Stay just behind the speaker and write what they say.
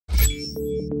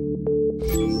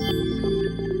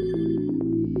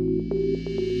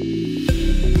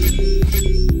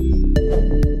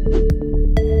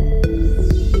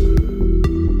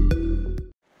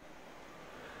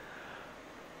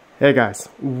Hey guys,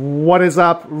 what is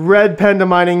up?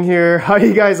 RedPandaMining here. How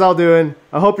you guys all doing?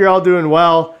 I hope you're all doing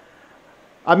well.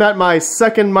 I'm at my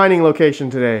second mining location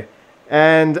today,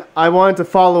 and I wanted to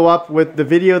follow up with the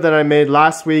video that I made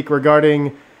last week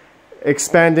regarding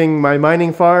expanding my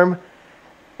mining farm.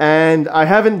 And I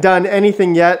haven't done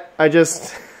anything yet. I've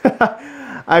just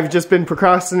been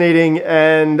procrastinating,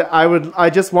 and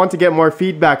I just want to get more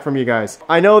feedback from you guys.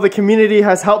 I know the community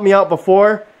has helped me out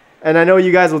before, and I know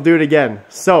you guys will do it again.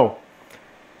 So,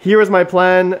 here is my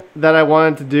plan that I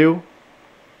wanted to do.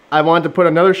 I wanted to put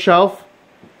another shelf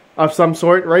of some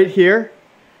sort right here,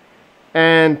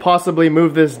 and possibly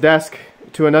move this desk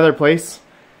to another place.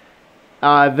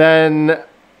 Then,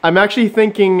 I'm actually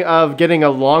thinking of getting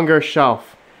a longer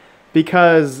shelf,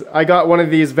 because I got one of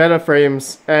these Veta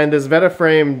frames, and this Veta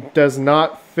frame does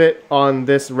not fit on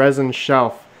this resin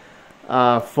shelf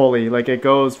fully. Like, it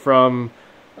goes from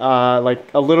like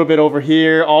a little bit over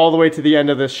here all the way to the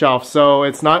end of this shelf, so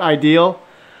it's not ideal.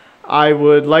 I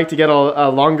would like to get a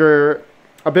longer,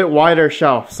 a bit wider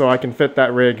shelf so I can fit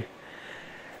that rig.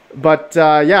 But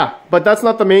yeah, but that's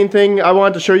not the main thing I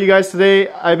wanted to show you guys today.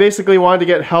 I basically wanted to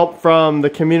get help from the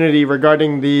community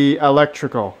regarding the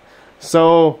electrical.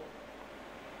 So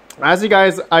as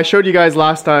I showed you guys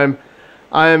last time,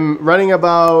 I'm running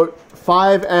about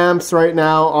 5 amps right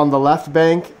now on the left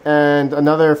bank and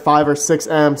another 5 or 6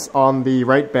 amps on the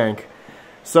right bank.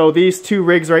 So these two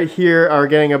rigs right here are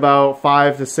getting about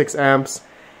 5 to 6 amps,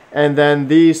 and then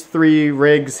these 3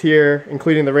 rigs here,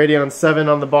 including the Radeon 7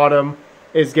 on the bottom,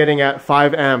 is getting at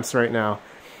 5 amps right now.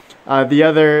 The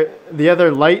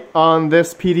other light on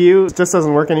this PDU just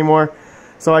doesn't work anymore,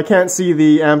 so I can't see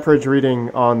the amperage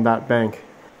reading on that bank.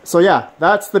 So yeah,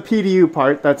 that's the PDU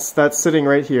part that's sitting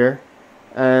right here,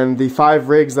 and the 5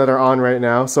 rigs that are on right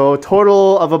now. So a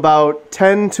total of about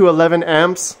 10 to 11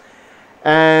 amps.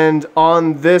 And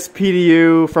on this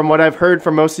PDU, from what I've heard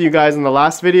from most of you guys in the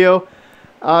last video,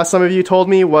 some of you told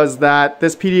me was that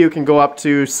this PDU can go up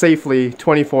to safely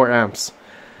 24 amps.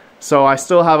 So I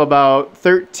still have about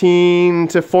 13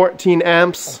 to 14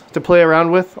 amps to play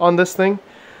around with on this thing.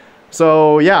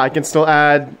 So yeah, I can still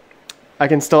add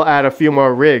a few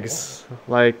more rigs,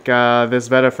 like this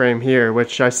Veta frame here,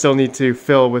 which I still need to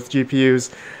fill with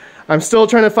GPUs. I'm still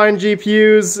trying to find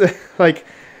GPUs. Like,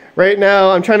 right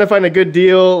now, I'm trying to find a good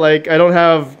deal. Like, I don't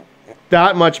have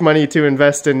that much money to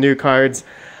invest in new cards.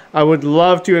 I would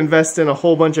love to invest in a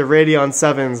whole bunch of Radeon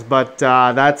 7s, but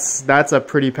that's a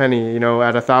pretty penny, you know,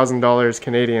 at $1,000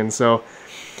 Canadian. So,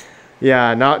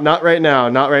 yeah, not right now,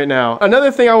 not right now. Another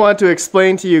thing I want to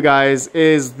explain to you guys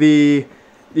is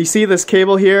you see this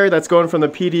cable here that's going from the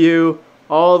PDU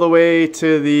all the way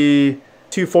to the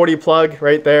 240 plug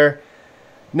right there.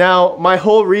 Now, my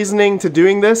whole reasoning to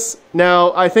doing this,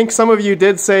 now I think some of you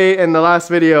did say in the last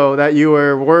video that you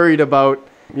were worried about,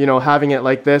 you know, having it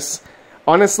like this.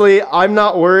 Honestly, I'm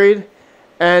not worried,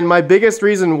 and my biggest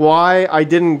reason why I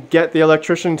didn't get the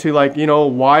electrician to, like, you know,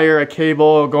 wire a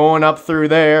cable going up through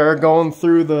there, going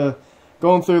through the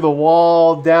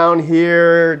wall, down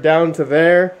here, down to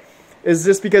there, is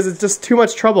just because it's just too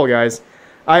much trouble, guys.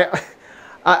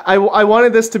 I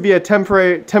wanted this to be a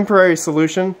temporary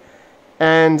solution,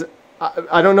 and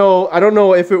I don't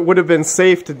know if it would have been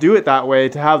safe to do it that way,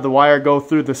 to have the wire go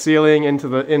through the ceiling into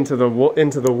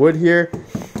the wood here.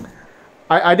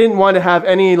 I didn't want to have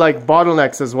any, like,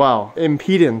 bottlenecks as well,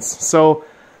 impedance. So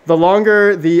the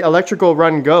longer the electrical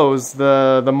run goes,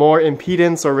 the more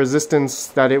impedance or resistance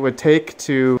that it would take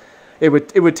it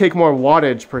would take more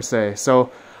wattage per se. So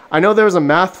I know there was a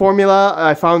math formula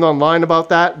I found online about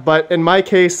that, but in my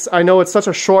case, I know it's such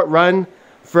a short run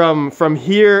from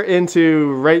here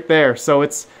into right there. So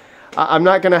it's I'm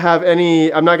not gonna have any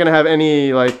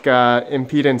like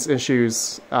impedance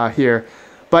issues here.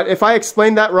 But if I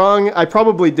explained that wrong, I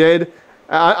probably did.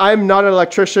 I'm not an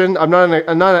electrician. I'm not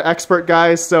an expert,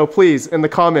 guys. So please, in the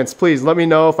comments, please let me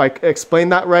know if I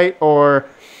explained that right, or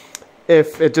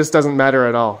if it just doesn't matter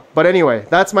at all. But anyway,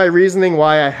 that's my reasoning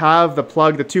why I have the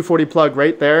plug, the 240 plug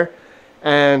right there,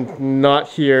 and not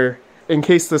here, in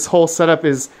case this whole setup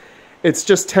it's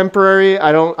just temporary.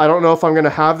 I don't know if I'm gonna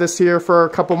have this here for a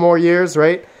couple more years,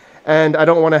 right? And I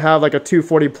don't want to have like a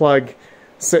 240 plug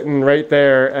sitting right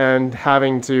there and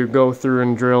having to go through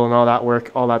and drill and all that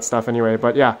work, all that stuff anyway.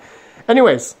 But yeah,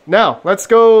 anyways, now let's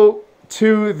go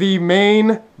to the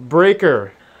main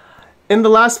breaker. In the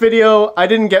last video, I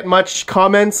didn't get much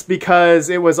comments because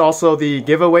it was also the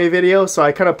giveaway video, so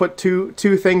I kind of put two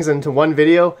things into one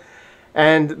video,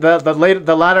 and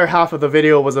the latter half of the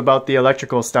video was about the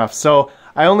electrical stuff. So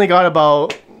I only got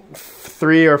about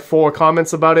 3 or 4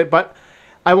 comments about it, but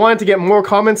I wanted to get more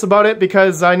comments about it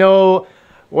because I know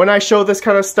when I show this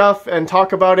kind of stuff and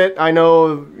talk about it, I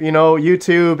know, you know,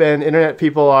 YouTube and internet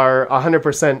people are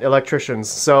 100% electricians.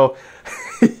 So,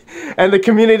 and the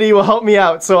community will help me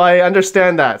out. So I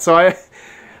understand that.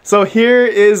 So here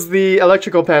is the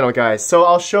electrical panel, guys. So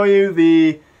I'll show you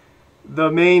the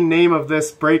main name of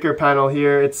this breaker panel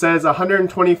here. It says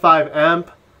 125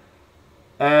 amp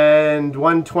and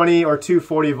 120 or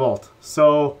 240 volt.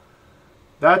 So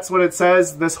that's what it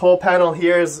says. This whole panel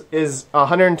here is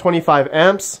 125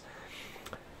 amps,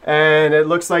 and it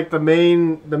looks like the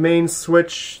main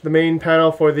switch, the main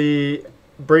panel for the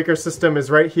breaker system is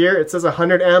right here. It says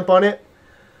 100 amp on it,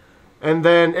 and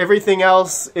then everything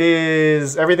else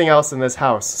is everything else in this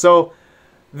house. So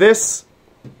this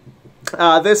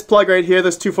plug right here,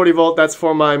 this 240 volt, that's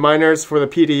for my miners for the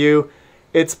PDU.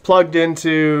 It's plugged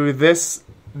into this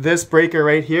breaker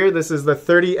right here. This is the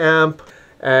 30 amp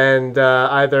and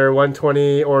either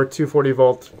 120 or 240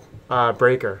 volt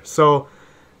breaker. So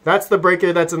that's the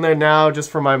breaker that's in there now, just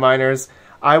for my miners.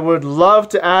 I would love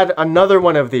to add another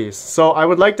one of these. So I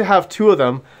would like to have two of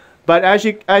them, but as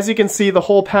you can see, the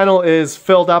whole panel is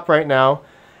filled up right now.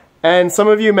 And some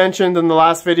of you mentioned in the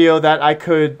last video that I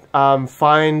could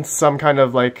find some kind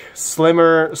of like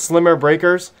slimmer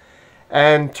breakers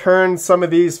and turn some of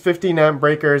these 15 amp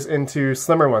breakers into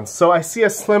slimmer ones. So I see a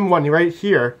slim one right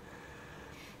here.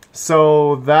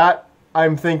 So that,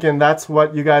 I'm thinking that's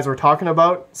what you guys were talking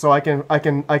about. So I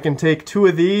can take two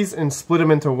of these and split them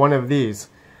into one of these.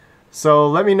 So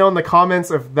let me know in the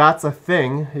comments if that's a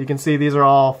thing. You can see these are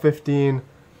all 15 amp,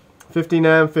 15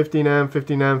 amp, 15 amp,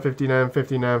 15 amp,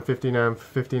 15 amp, 15 amp,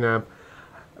 15 amp.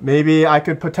 Maybe I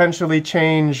could potentially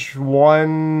change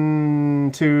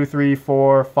 1, 2, 3,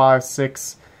 4, 5,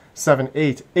 6, 7,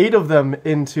 8. 8 of them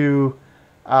into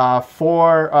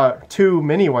two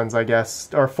mini ones, I guess,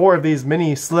 or 4 of these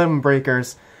mini slim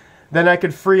breakers. Then I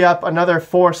could free up another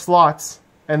 4 slots,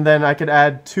 and then I could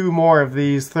add 2 more of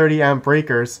these 30 amp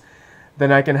breakers.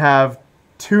 Then I can have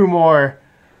 2 more.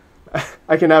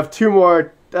 I can have 2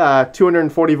 more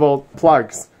 240 volt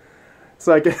plugs.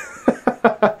 So I can.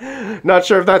 Not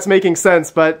sure if that's making sense,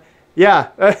 but yeah,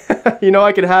 you know,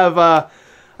 I could have a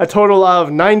total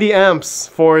of 90 amps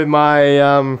for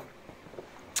my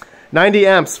 90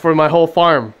 amps for my whole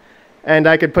farm, and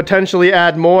I could potentially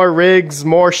add more rigs,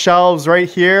 more shelves right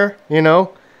here, you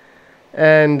know,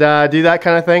 and do that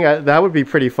kind of thing. That would be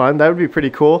pretty fun. That would be pretty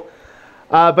cool.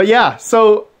 But yeah,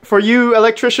 so for you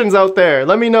electricians out there,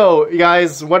 let me know, you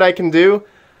guys, what I can do.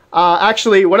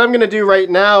 Actually, what I'm gonna do right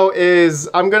now is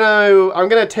I'm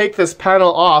gonna take this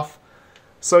panel off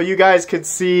so you guys could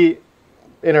see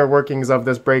inner workings of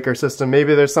this breaker system.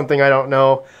 Maybe there's something I don't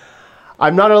know.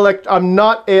 I'm not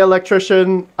a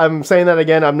electrician. I'm saying that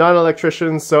again. I'm not an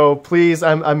electrician, so please,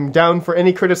 I'm down for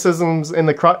any criticisms in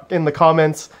the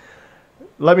comments.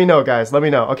 Let me know, guys. Let me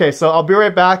know. Okay, so I'll be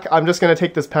right back. I'm just gonna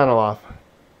take this panel off.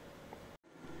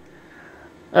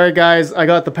 Alright guys, I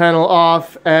got the panel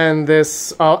off and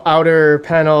this outer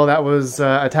panel that was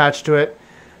attached to it.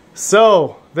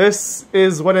 So, this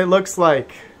is what it looks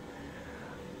like.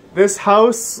 This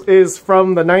house is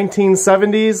from the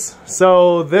 1970s,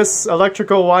 so this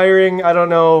electrical wiring, I don't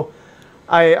know,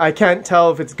 I can't tell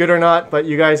if it's good or not, but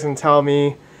you guys can tell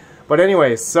me. But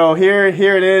anyways, so here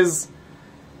it is.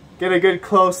 Get a good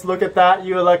close look at that,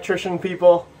 you electrician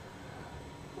people.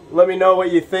 Let me know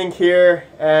what you think here,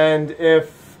 and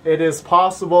if it is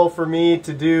possible for me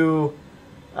to do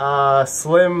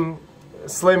slim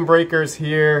breakers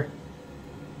here,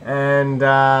 and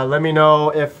let me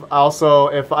know if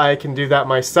I can do that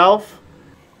myself.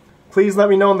 Please let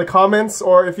me know in the comments,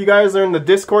 or if you guys are in the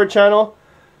Discord channel,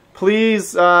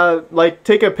 please like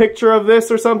take a picture of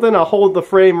this or something. I'll hold the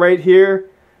frame right here,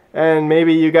 and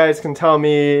maybe you guys can tell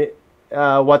me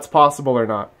what's possible or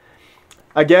not.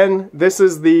 Again, this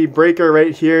is the breaker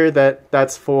right here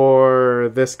that's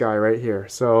for this guy right here.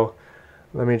 So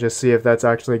let me just see if that's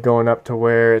actually going up to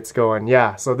where it's going.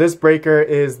 Yeah, so this breaker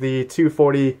is the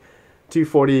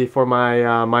 240 for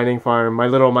my mining farm, my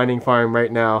little mining farm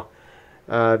right now.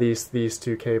 These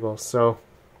two cables. So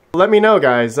let me know,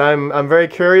 guys. I'm very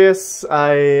curious.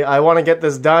 I want to get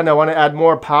this done. I want to add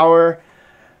more power.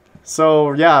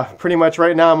 So yeah, pretty much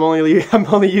right now I'm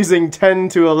only using 10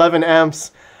 to 11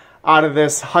 amps out of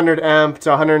this 100 amp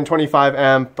to 125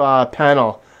 amp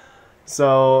panel.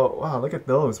 So wow, look at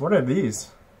those. What are these?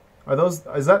 Are those,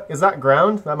 is that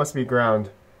ground? That must be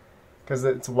ground, because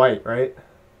it's white, right?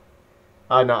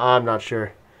 No, I'm not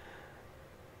sure.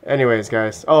 Anyways,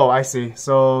 guys. Oh, I see.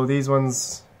 So these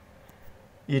ones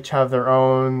each have their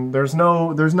own. There's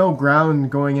no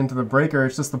ground going into the breaker.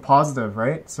 It's just the positive,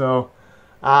 right? So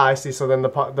I see. So then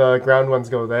the ground ones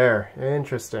go there.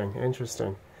 Interesting.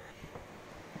 Interesting.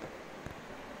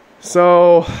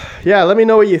 So yeah, let me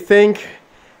know what you think.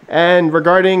 And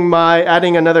regarding my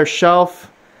adding another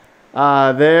shelf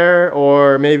there,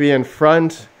 or maybe in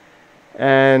front,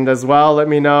 and as well let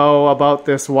me know about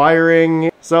this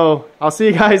wiring. So I'll see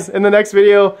you guys in the next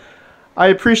video. I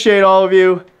appreciate all of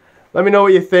you. Let me know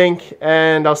what you think,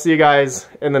 and I'll see you guys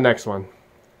in the next one.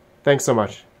 Thanks so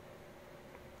much.